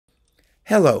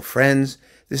Hello, friends.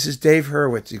 This is Dave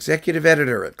Hurwitz, executive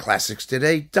editor at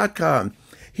ClassicsToday.com,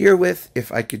 here with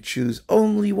If I Could Choose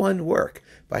Only One Work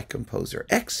by composer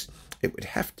X, it would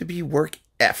have to be work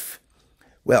F.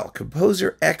 Well,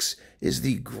 composer X is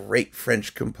the great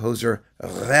French composer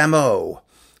Rameau,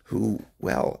 who,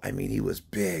 he was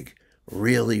big,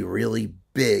 really, really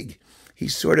big. He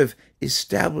sort of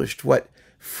established what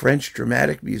French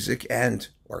dramatic music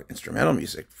or instrumental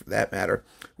music, for that matter,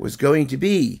 was going to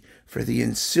be for the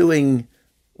ensuing,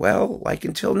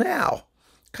 until now.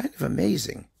 Kind of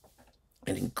amazing.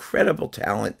 An incredible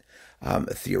talent,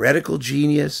 a theoretical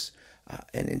genius,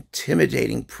 an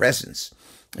intimidating presence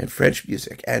in French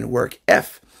music. And work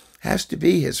F has to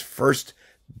be his first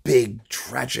big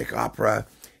tragic opera,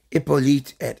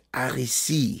 Hippolyte et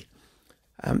Aricie.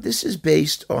 This is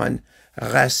based on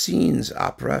Racine's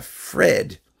opera,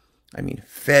 Phèdre.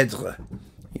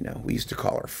 We used to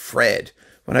call her Fred.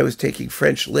 When I was taking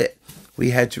French lit,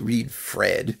 we had to read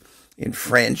Fred in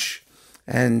French,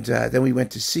 and then we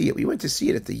went to see it. We went to see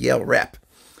it at the Yale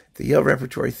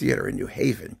Repertory Theater in New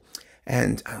Haven,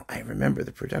 and I remember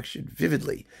the production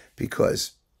vividly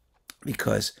because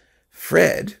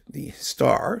Fred, the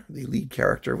star, the lead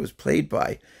character, was played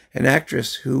by an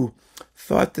actress who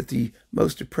thought that the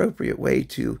most appropriate way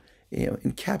to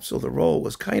encapsulate the role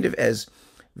was kind of as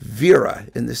Vera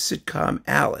in the sitcom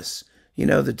Alice,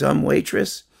 the dumb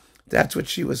waitress. That's what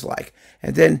she was like.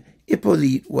 And then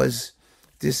Hippolyte was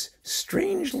this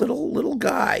strange little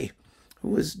guy who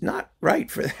was not right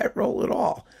for that role at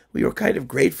all. We were kind of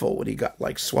grateful when he got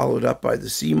swallowed up by the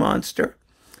sea monster.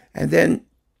 And then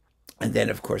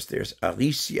of course there's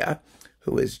Aricie,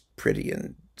 who is pretty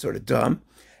and sort of dumb.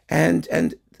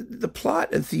 And the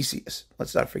plot and Theseus.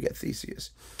 Let's not forget Theseus.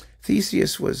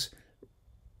 Theseus was,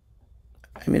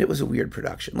 it was a weird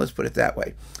production. Let's put it that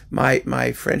way.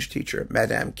 My French teacher,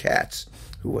 Madame Katz,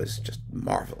 who was just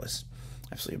marvelous,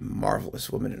 absolutely a marvelous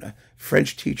woman and a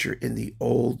French teacher in the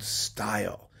old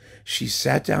style. She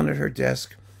sat down at her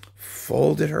desk,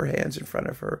 folded her hands in front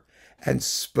of her, and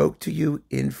spoke to you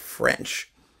in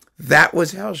French. That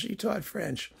was how she taught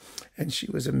French, and she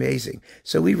was amazing.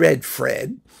 So we read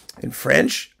Fred in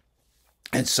French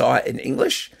and saw it in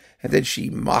English, and then she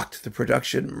mocked the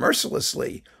production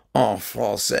mercilessly en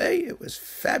français. It was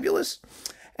fabulous.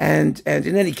 And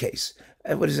in any case,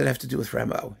 what does it have to do with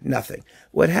Rameau? Nothing.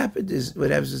 What happens is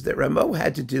that Rameau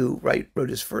wrote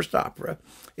his first opera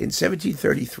in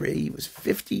 1733. He was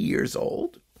 50 years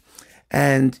old,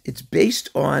 and it's based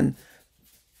on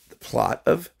the plot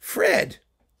of Fred.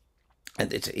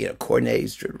 And it's,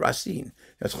 Corneille's Racine.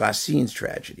 That's Racine's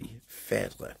tragedy,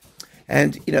 Phèdre.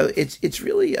 And, it's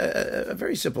really a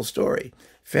very simple story.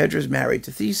 Phèdre's married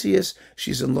to Theseus.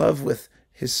 She's in love with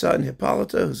his son,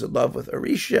 Hippolyte, who's in love with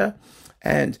Aricie.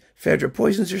 And Phèdre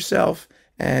poisons herself,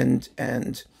 and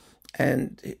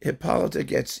Hippolyte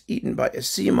gets eaten by a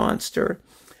sea monster,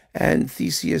 and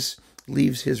Theseus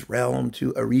leaves his realm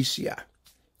to Aricie.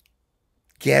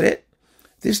 Get it?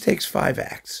 This takes 5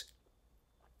 acts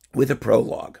with a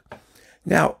prologue.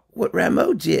 Now, what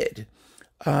Rameau did,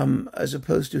 as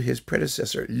opposed to his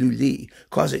predecessor, Lully,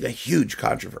 causing a huge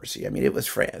controversy. It was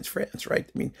France,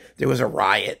 right? There was a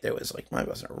riot. There was it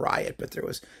wasn't a riot, but there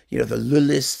was, the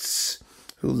Lullists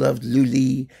who loved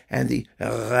Lully, and the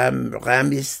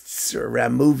Ramists or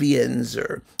Ramovians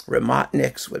or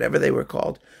Ramotniks, whatever they were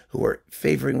called, who were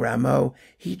favoring Rameau.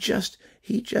 He just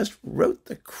wrote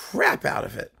the crap out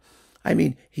of it.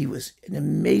 He was an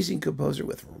amazing composer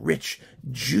with rich,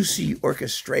 juicy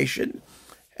orchestration.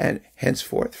 And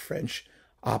henceforth, French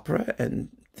opera and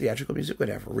theatrical music would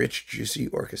have rich, juicy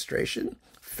orchestration,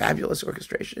 fabulous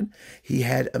orchestration. He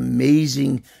had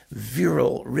amazing,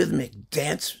 virile, rhythmic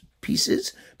dance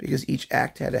pieces because each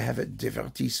act had to have a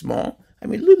divertissement.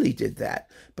 Lully did that,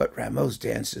 but Rameau's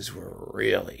dances were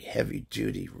really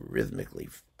heavy-duty, rhythmically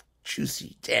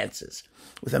juicy dances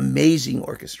with amazing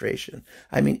orchestration.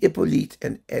 Hippolyte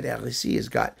and Aricie has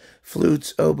got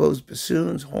flutes, oboes,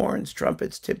 bassoons, horns,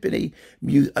 trumpets, timpani,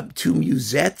 2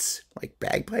 musettes, like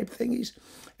bagpipe thingies,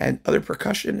 and other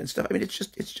percussion and stuff.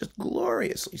 It's just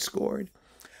gloriously scored.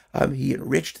 He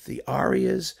enriched the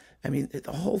arias.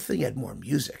 The whole thing had more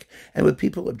music. And what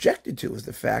people objected to was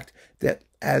the fact that,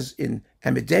 as in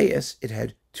Amadeus, it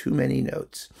had too many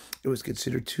notes. It was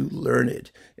considered too learned.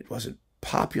 It wasn't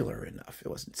popular enough. It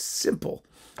wasn't simple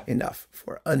enough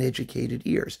for uneducated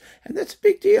ears. And that's a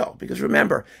big deal because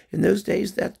remember, in those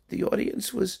days that the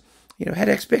audience was, had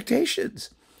expectations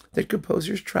that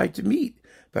composers tried to meet.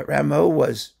 But Rameau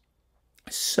was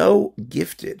so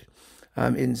gifted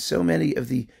in so many of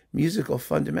the musical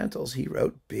fundamentals. He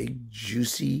wrote big,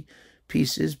 juicy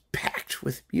pieces packed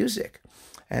with music.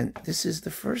 And this is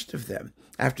the first of them.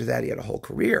 After that, he had a whole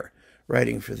career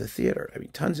writing for the theater. I mean,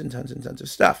 tons and tons and tons of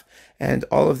stuff. And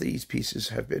all of these pieces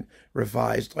have been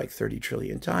revised like 30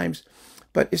 trillion times.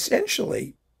 But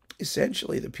essentially,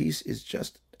 the piece is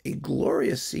just a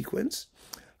glorious sequence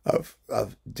of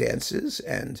dances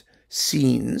and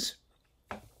scenes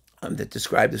that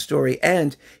describe the story.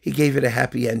 And he gave it a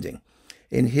happy ending.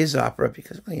 In his opera,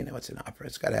 because, well, you know, it's an opera,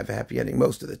 it's got to have a happy ending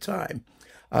most of the time.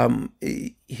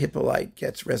 Hippolyte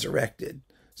gets resurrected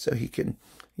so he can,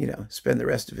 you know, spend the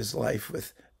rest of his life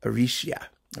with Aricie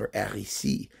or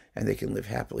Aricie, and they can live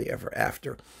happily ever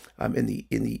after. In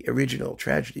the original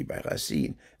tragedy by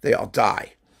Racine, they all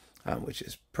die, which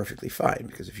is perfectly fine,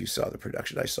 because if you saw the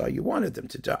production I saw, you wanted them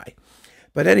to die.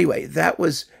 But anyway,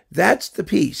 that's the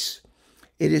piece.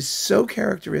 It is so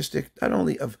characteristic not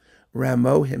only of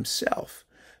Rameau himself,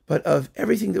 but of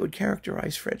everything that would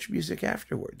characterize French music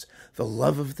afterwards. The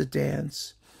love of the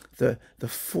dance, the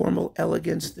formal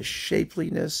elegance, the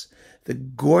shapeliness, the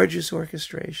gorgeous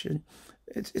orchestration.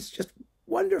 It's just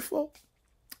wonderful.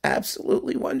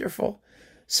 Absolutely wonderful.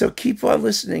 So keep on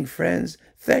listening, friends.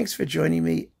 Thanks for joining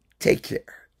me. Take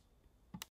care.